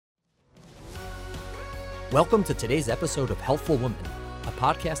Welcome to today's episode of Healthful Woman, a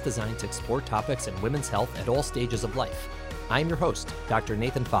podcast designed to explore topics in women's health at all stages of life. I'm your host, Dr.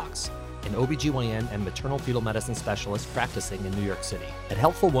 Nathan Fox, an OBGYN and maternal fetal medicine specialist practicing in New York City. At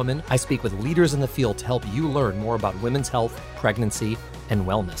Healthful Woman, I speak with leaders in the field to help you learn more about women's health, pregnancy, and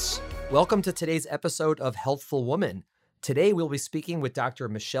wellness. Welcome to today's episode of Healthful Woman. Today, we'll be speaking with Dr.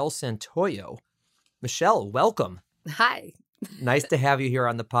 Michelle Santoyo. Michelle, welcome. Hi. Nice to have you here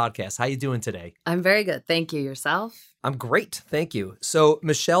on the podcast. How are you doing today? I'm very good. Thank you. Yourself? I'm great. Thank you. So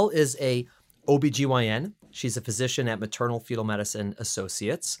Michelle is a OBGYN. She's a physician at Maternal Fetal Medicine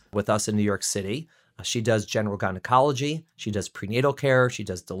Associates with us in New York City. She does general gynecology. She does prenatal care. She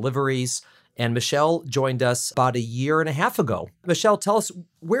does deliveries. And Michelle joined us about a year and a half ago. Michelle, tell us,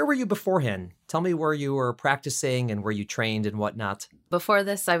 where were you beforehand? Tell me where you were practicing and where you trained and whatnot. Before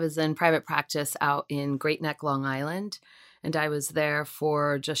this, I was in private practice out in Great Neck, Long Island. And I was there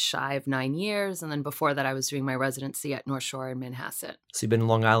for just shy of 9 years. And then before that, I was doing my residency at North Shore in Manhasset. So you've been in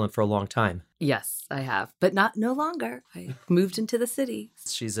Long Island for a long time. Yes, I have. But no longer. I moved into the city.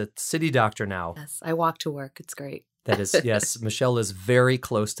 She's a city doctor now. Yes, I walk to work. It's great. That is, yes, Michelle is very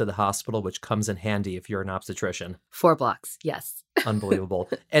close to the hospital, which comes in handy if you're an obstetrician. 4 blocks, yes. Unbelievable.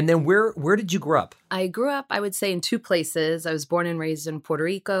 And then where did you grow up? I grew up, I would say, in 2 places. I was born and raised in Puerto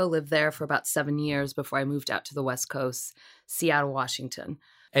Rico, lived there for about 7 years before I moved out to the West Coast, Seattle, Washington.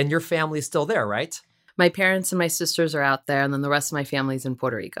 And your family is still there, right? My parents and my sisters are out there, and then the rest of my family's in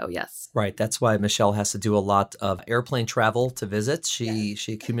Puerto Rico, yes. Right. That's why Michelle has to do a lot of airplane travel to visit. She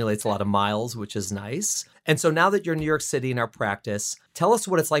accumulates a lot of miles, which is nice. And so now that you're in New York City in our practice, tell us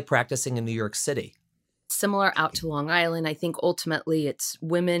what it's like practicing in New York City. Similar out to Long Island, I think ultimately it's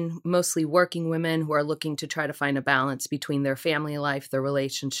women, mostly working women, who are looking to try to find a balance between their family life, their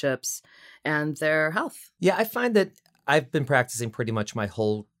relationships, and their health. Yeah, I find that I've been practicing pretty much my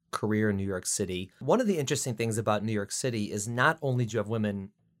whole career in New York City. One of the interesting things about New York City is not only do you have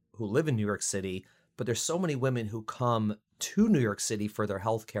women who live in New York City, but there's so many women who come to New York City for their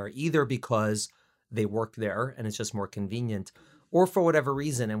health care, either because they work there and it's just more convenient, or for whatever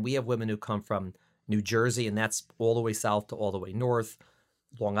reason. And we have women who come from New Jersey, and that's all the way south to all the way north,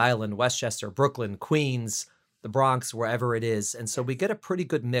 Long Island, Westchester, Brooklyn, Queens, the Bronx, wherever it is. And so we get a pretty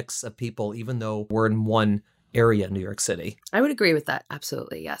good mix of people, even though we're in one area in New York City. I would agree with that.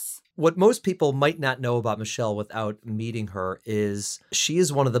 Absolutely. Yes. What most people might not know about Michelle without meeting her is she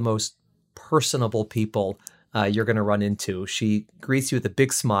is one of the most personable people you're going to run into. She greets you with a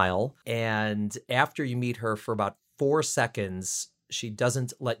big smile. And after you meet her for about 4 seconds, she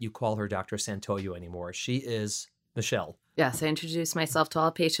doesn't let you call her Dr. Santoyo anymore. She is Michelle. Yes, I introduce myself to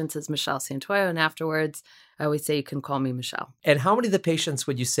all patients as Michelle Santoyo, and afterwards, I always say you can call me Michelle. And how many of the patients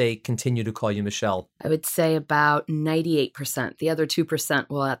would you say continue to call you Michelle? I would say about 98%. The other 2%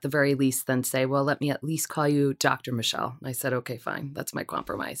 will at the very least then say, well, let me at least call you Dr. Michelle. I said, okay, fine. That's my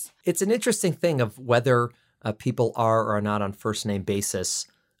compromise. It's an interesting thing of whether people are or are not on first name basis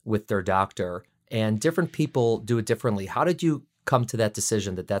with their doctor, and different people do it differently. How did you come to that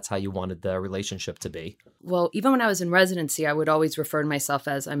decision that that's how you wanted the relationship to be? Well, even when I was in residency, I would always refer to myself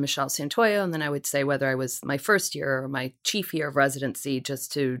as I'm Michelle Santoyo, and then I would say whether I was my first year or my chief year of residency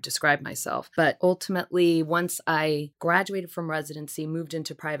just to describe myself. But ultimately, once I graduated from residency, moved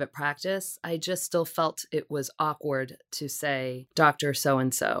into private practice, I just still felt it was awkward to say Dr.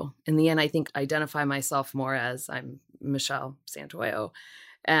 So-and-so. In the end, I think I identify myself more as I'm Michelle Santoyo.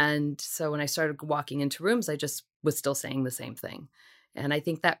 And so when I started walking into rooms, I just was still saying the same thing. And I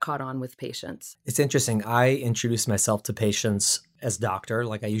think that caught on with patients. It's interesting. I introduce myself to patients as doctor.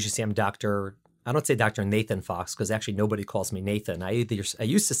 Like I usually say I'm Dr. I don't say Dr. Nathan Fox because actually nobody calls me Nathan. I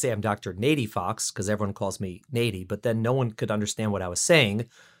used to say I'm Dr. Nady Fox because everyone calls me Nady, but then no one could understand what I was saying.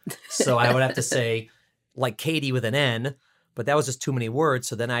 So I would have to say like Katie with an N, but that was just too many words.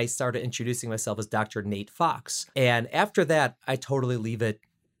 So then I started introducing myself as Dr. Nate Fox. And after that, I totally leave it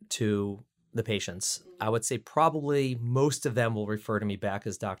to the patients. I would say probably most of them will refer to me back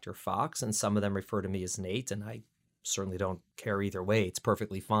as Dr. Fox, and some of them refer to me as Nate, and I certainly don't care either way. It's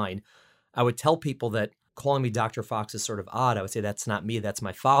perfectly fine. I would tell people that calling me Dr. Fox is sort of odd. I would say that's not me, that's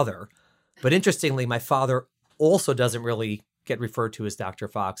my father. But interestingly, my father also doesn't really get referred to as Dr.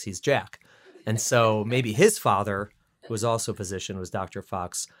 Fox. He's Jack. And so maybe his father, who was also a physician, was Dr.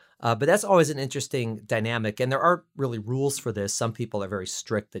 Fox. But that's always an interesting dynamic. And there aren't really rules for this. Some people are very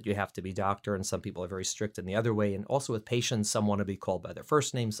strict that you have to be doctor, and some people are very strict in the other way. And also with patients, some want to be called by their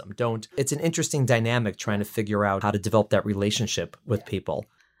first name, some don't. It's an interesting dynamic trying to figure out how to develop that relationship with people.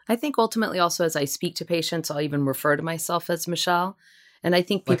 I think ultimately also as I speak to patients, I'll even refer to myself as Michelle. And I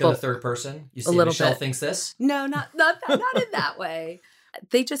think people... Like in the third person? You say Michelle bit. Thinks this? No, not in that way.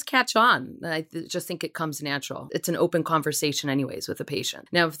 They just catch on. Just think it comes natural. It's an open conversation anyways with a patient.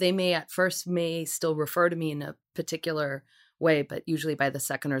 Now, if they may at first still refer to me in a particular way, but usually by the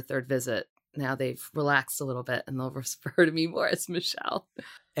second or third visit, now they've relaxed a little bit and they'll refer to me more as Michelle.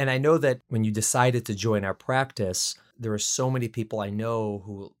 And I know that when you decided to join our practice, there are so many people I know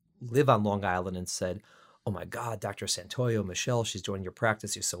who live on Long Island and said, oh my God, Dr. Santoyo, Michelle, she's joining your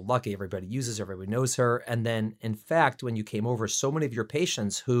practice. You're so lucky. Everybody uses her. Everybody knows her. And then, in fact, when you came over, so many of your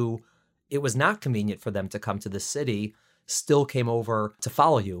patients who it was not convenient for them to come to the city still came over to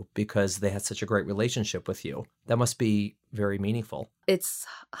follow you because they had such a great relationship with you. That must be very meaningful. It's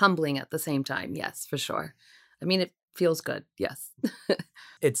humbling at the same time. Yes, for sure. I mean, it feels good. Yes.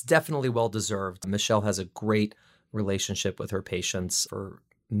 It's definitely well-deserved. Michelle has a great relationship with her patients for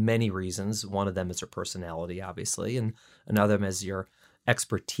many reasons. One of them is her personality, obviously, and another of them is your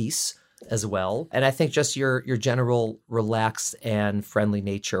expertise as well. And I think just your general relaxed and friendly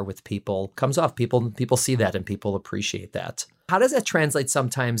nature with people comes off. People see that and people appreciate that. How does that translate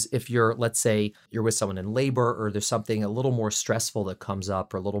sometimes if you're, let's say, you're with someone in labor or there's something a little more stressful that comes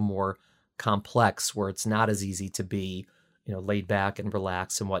up or a little more complex where it's not as easy to be, laid back and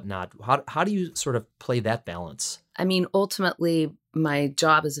relaxed and whatnot? How do you sort of play that balance? I mean, ultimately, my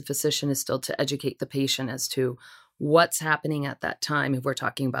job as a physician is still to educate the patient as to what's happening at that time, if we're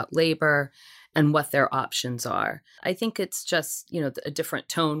talking about labor, and what their options are. I think it's just, a different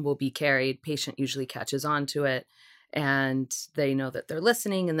tone will be carried. Patient usually catches on to it, and they know that they're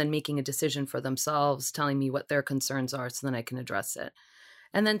listening and then making a decision for themselves, telling me what their concerns are so then I can address it.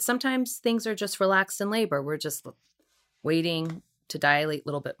 And then sometimes things are just relaxed in labor. We're just waiting to dilate a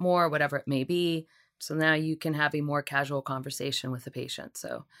little bit more, whatever it may be. So now you can have a more casual conversation with the patient.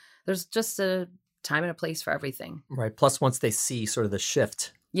 So there's just a time and a place for everything. Right. Plus, once they see sort of the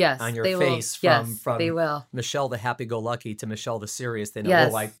shift on your face from they will. Michelle the happy-go-lucky to Michelle the serious, they know,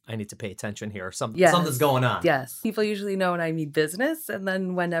 yes. I need to pay attention here. Yes. Something's going on. Yes. People usually know when I mean business and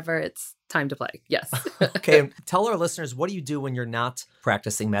then whenever it's time to play. Yes. Okay. Tell our listeners, what do you do when you're not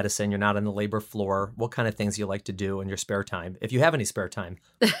practicing medicine? You're not on the labor floor. What kind of things you like to do in your spare time, if you have any spare time?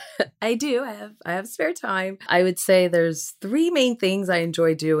 I do. I have spare time. I would say there's 3 main things I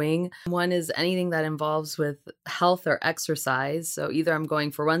enjoy doing. One is anything that involves with health or exercise. So either I'm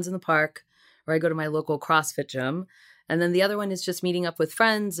going for runs in the park or I go to my local CrossFit gym. And then the other one is just meeting up with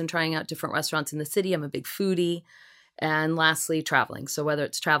friends and trying out different restaurants in the city. I'm a big foodie. And lastly, traveling. So whether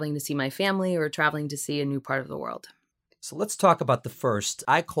it's traveling to see my family or traveling to see a new part of the world. So let's talk about the first.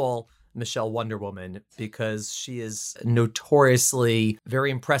 I call Michelle Wonder Woman because she is notoriously very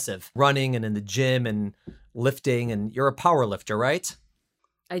impressive, running and in the gym and lifting. And you're a power lifter, right?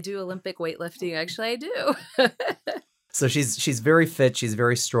 I do Olympic weightlifting. Actually, I do. So she's very fit. She's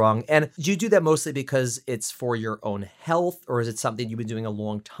very strong. And do you do that mostly because it's for your own health, or is it something you've been doing a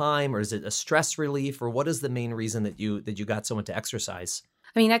long time, or is it a stress relief, or what is the main reason that you got so into exercise?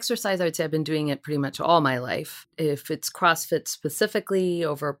 I mean, exercise, I would say I've been doing it pretty much all my life. If it's CrossFit specifically,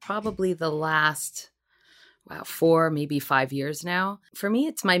 over probably the last 4, maybe 5 years now. For me,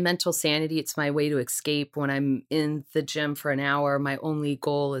 it's my mental sanity. It's my way to escape. When I'm in the gym for an hour, my only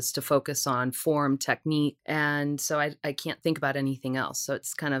goal is to focus on form, technique. And so I can't think about anything else. So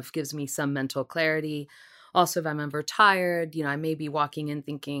it's kind of gives me some mental clarity. Also, if I'm ever tired, I may be walking in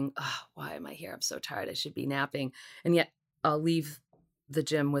thinking, oh, why am I here? I'm so tired. I should be napping. And yet I'll leave the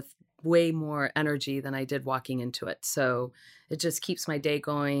gym with way more energy than I did walking into it. So it just keeps my day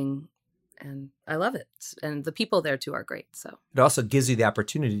going. And I love it. And the people there too are great. So it also gives you the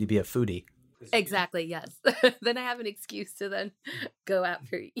opportunity to be a foodie. Exactly. Yes. Then I have an excuse to then go out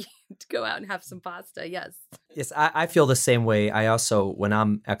and have some pasta. Yes. Yes. I feel the same way. I also, when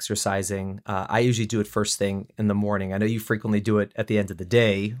I'm exercising, I usually do it first thing in the morning. I know you frequently do it at the end of the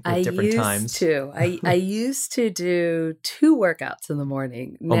day with different times. I used to do 2 workouts in the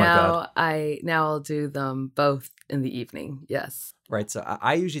morning. Oh my God. Now I'll do them both in the evening. Yes. Right. So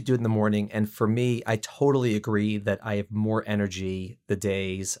I usually do it in the morning. And for me, I totally agree that I have more energy the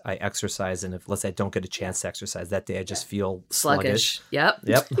days I exercise. And if, let's say, I don't get a chance to exercise that day, I just feel sluggish. Yep.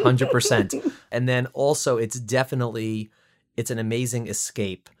 100%. And then also, it's an amazing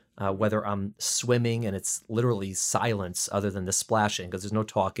escape, whether I'm swimming and it's literally silence other than the splashing because there's no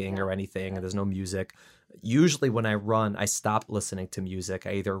talking or anything and there's no music. Usually when I run, I stop listening to music.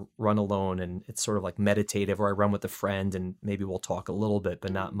 I either run alone and it's sort of like meditative, or I run with a friend and maybe we'll talk a little bit,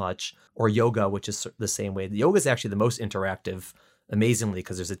 but not much. Or yoga, which is the same way. The yoga is actually the most interactive, amazingly,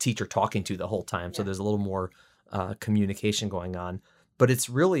 because there's a teacher talking to you the whole time. So there's a little more communication going on. But it's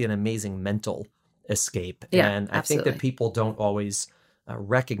really an amazing mental escape. Yeah, and I absolutely. think that people don't always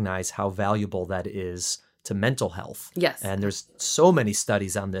recognize how valuable that is to mental health. Yes. And there's so many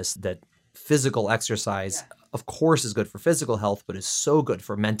studies on this that physical exercise, of course, is good for physical health, but is so good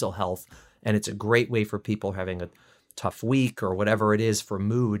for mental health. And it's a great way for people having a tough week or whatever it is for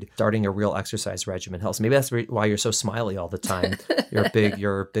mood, starting a real exercise regimen helps. Maybe that's why you're so smiley all the time.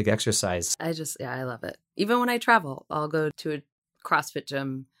 You're a big exercise. I love it. Even when I travel, I'll go to a CrossFit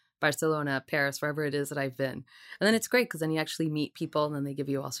gym, Barcelona, Paris, wherever it is that I've been. And then it's great because then you actually meet people and then they give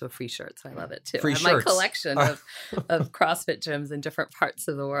you also a free shirt. So I love it too. Free I have shirts. my collection of CrossFit gyms in different parts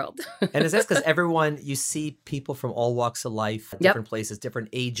of the world. And is that because you see people from all walks of life, different places, different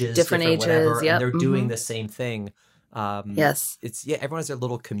ages, whatever, and they're doing the same thing. Yes. Everyone has their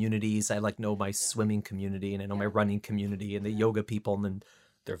little communities. I know my swimming community and I know my running community and the yoga people, and then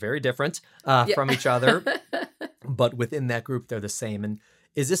they're very different from each other. But within that group, they're the same. And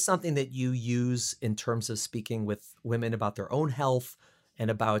is this something that you use in terms of speaking with women about their own health and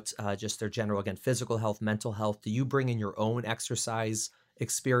about just their general, again, physical health, mental health? Do you bring in your own exercise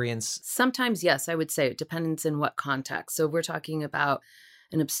experience? Sometimes, yes, I would say it depends in what context. So we're talking about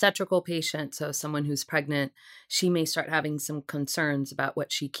an obstetrical patient, so someone who's pregnant, she may start having some concerns about what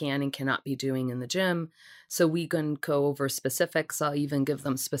she can and cannot be doing in the gym. So we can go over specifics. I'll even give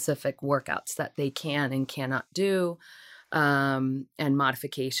them specific workouts that they can and cannot do, and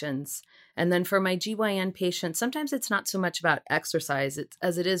modifications. And then for my GYN patients, sometimes it's not so much about exercise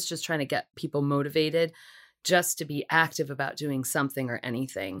as it is just trying to get people motivated just to be active about doing something or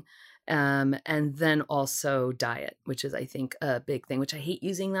anything. And then also diet, which is, I think, a big thing, which I hate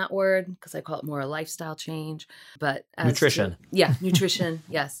using that word because I call it more a lifestyle change. But nutrition. Nutrition.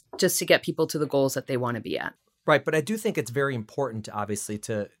 Yes. Just to get people to the goals that they want to be at. Right. But I do think it's very important, obviously,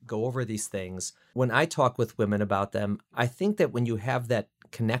 to go over these things. When I talk with women about them, I think that when you have that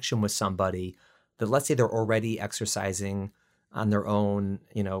connection with somebody, that let's say they're already exercising on their own,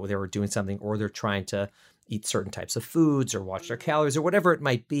 they were doing something, or they're trying to eat certain types of foods or watch their calories or whatever it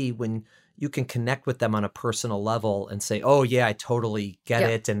might be, when you can connect with them on a personal level and say, oh yeah, I totally get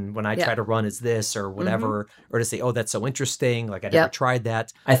it. And when I try to run is this or whatever, or to say, oh, that's so interesting. Like I never tried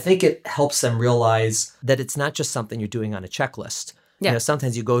that. I think it helps them realize that it's not just something you're doing on a checklist. Yeah.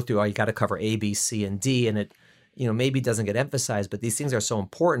 Sometimes you go through, you got to cover A, B, C, and D, and it, maybe doesn't get emphasized, but these things are so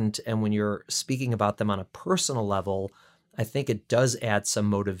important. And when you're speaking about them on a personal level, I think it does add some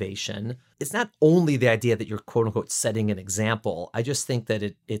motivation. It's not only the idea that you're quote unquote setting an example. I just think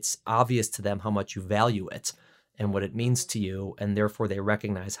that it's obvious to them how much you value it and what it means to you. And therefore they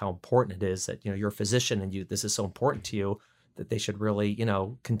recognize how important it is that, you're a physician and this is so important to you that they should really,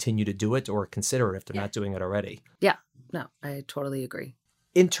 continue to do it or consider it if they're not doing it already. Yeah, no, I totally agree.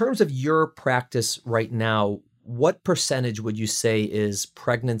 In terms of your practice right now, what percentage would you say is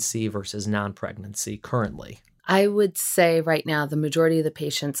pregnancy versus non-pregnancy currently? I would say right now, the majority of the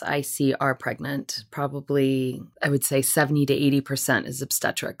patients I see are pregnant. Probably, I would say 70 to 80% is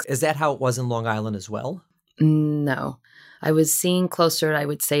obstetrics. Is that how it was in Long Island as well? No. I was seeing closer, I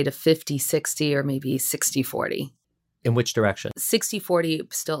would say, to 50-60 or maybe 60-40. In which direction?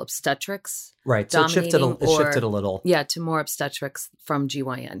 60-40 still obstetrics. Right. So it shifted a little. Yeah, to more obstetrics from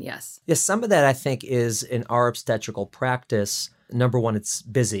GYN, yes. Yes, some of that I think is in our obstetrical practice. Number one, it's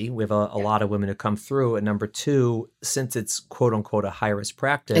busy. We have a lot of women who come through. And number two, since it's quote unquote a high risk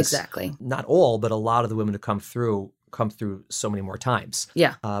practice. Exactly. Not all, but a lot of the women who come through so many more times.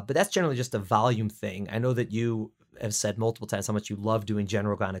 Yeah. But that's generally just a volume thing. I know that you have said multiple times how much you love doing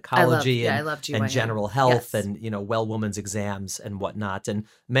general gynecology I love GYN. And general health and, well women's exams and whatnot. And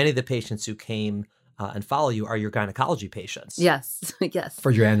many of the patients who came and follow you are your gynecology patients. Yes, yes.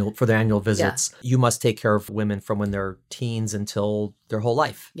 For their annual visits. Yeah. You must take care of women from when they're teens until their whole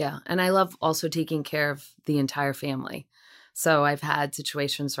life. Yeah. And I love also taking care of the entire family. So I've had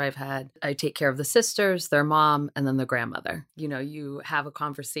situations where I take care of the sisters, their mom, and then the grandmother. You have a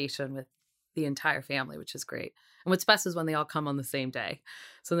conversation with the entire family, which is great. And what's best is when they all come on the same day.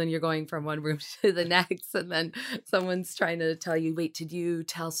 So then you're going from one room to the next, and then someone's trying to tell you, wait, did you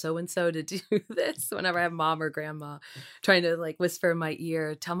tell so-and-so to do this? Whenever I have mom or grandma trying to whisper in my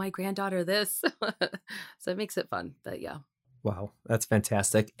ear, tell my granddaughter this. So it makes it fun, but yeah. Wow, that's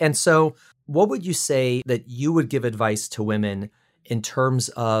fantastic. And so what would you say that you would give advice to women in terms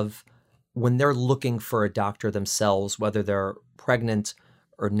of when they're looking for a doctor themselves, whether they're pregnant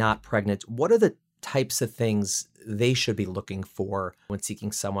or not pregnant? What are the types of things they should be looking for when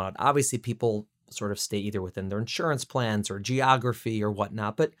seeking someone out? Obviously, people sort of stay either within their insurance plans or geography or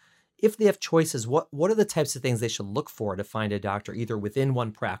whatnot. But if they have choices, what are the types of things they should look for to find a doctor, either within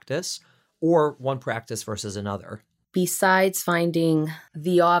one practice or one practice versus another? Besides finding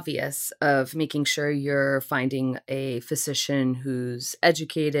the obvious of making sure you're finding a physician who's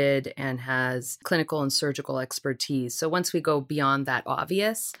educated and has clinical and surgical expertise. So once we go beyond that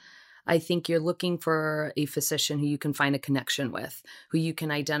obvious, I think you're looking for a physician who you can find a connection with, who you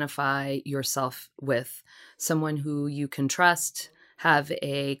can identify yourself with, someone who you can trust, have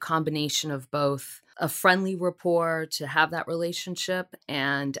a combination of both a friendly rapport to have that relationship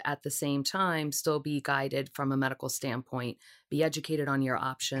and at the same time still be guided from a medical standpoint, be educated on your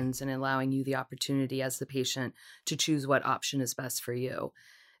options and allowing you the opportunity as the patient to choose what option is best for you.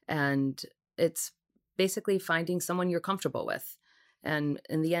 And it's basically finding someone you're comfortable with. And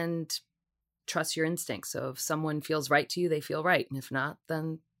in the end, trust your instincts. So if someone feels right to you, they feel right. And if not,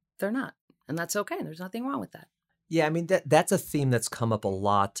 then they're not. And that's okay. There's nothing wrong with that. Yeah, I mean, that's a theme that's come up a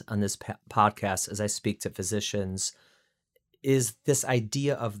lot on this podcast as I speak to physicians, is this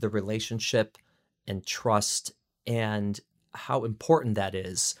idea of the relationship and trust and how important that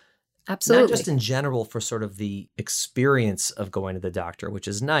is. Absolutely. Not just in general for sort of the experience of going to the doctor, which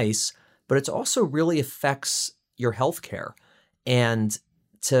is nice, but it also really affects your healthcare. And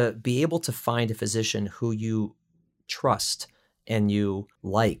to be able to find a physician who you trust and you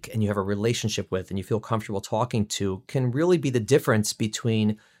like and you have a relationship with and you feel comfortable talking to can really be the difference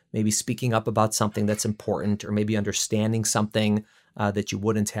between maybe speaking up about something that's important or maybe understanding something that you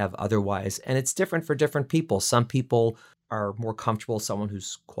wouldn't have otherwise. And it's different for different people. Some people are more comfortable with someone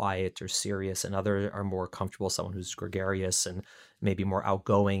who's quiet or serious, and others are more comfortable with someone who's gregarious and maybe more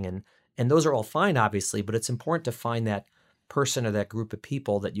outgoing. And those are all fine, obviously, but it's important to find that person or that group of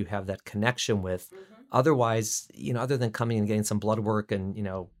people that you have that connection with. Mm-hmm. Otherwise, other than coming and getting some blood work and,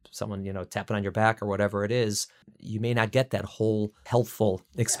 someone, tapping on your back or whatever it is, you may not get that whole healthful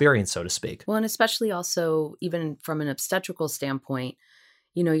experience, so to speak. Well, and especially also even from an obstetrical standpoint,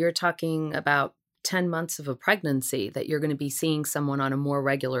 you're talking about 10 months of a pregnancy that you're going to be seeing someone on a more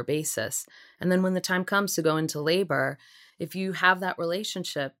regular basis. And then when the time comes to go into labor, if you have that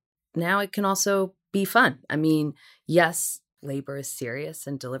relationship, now it can also be fun. I mean, yes, labor is serious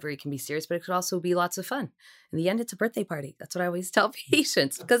and delivery can be serious, but it could also be lots of fun. In the end, it's a birthday party. That's what I always tell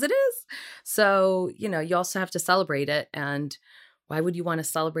patients, because it is. So, you also have to celebrate it. And why would you want to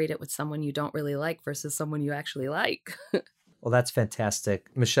celebrate it with someone you don't really like versus someone you actually like? Well, that's fantastic.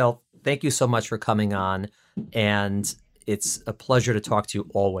 Michelle, thank you so much for coming on. And it's a pleasure to talk to you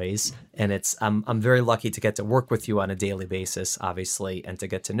always. And I'm very lucky to get to work with you on a daily basis, obviously, and to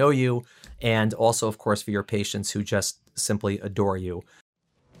get to know you. And also, of course, for your patients who just simply adore you.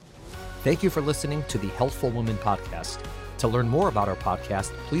 Thank you for listening to the Healthful Woman podcast. To learn more about our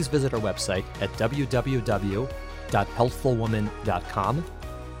podcast, please visit our website at www.healthfulwoman.com.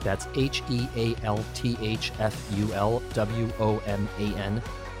 That's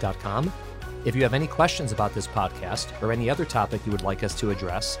HEALTHFULWOMAN.com. If you have any questions about this podcast or any other topic you would like us to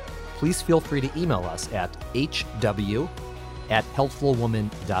address, please feel free to email us at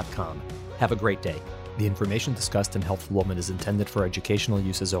hw@healthfulwoman.com. Have a great day. The information discussed in Healthful Woman is intended for educational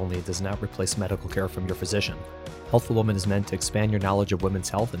uses only and does not replace medical care from your physician. Healthful Woman is meant to expand your knowledge of women's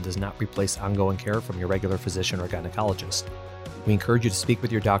health and does not replace ongoing care from your regular physician or gynecologist. We encourage you to speak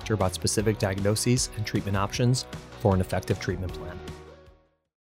with your doctor about specific diagnoses and treatment options for an effective treatment plan.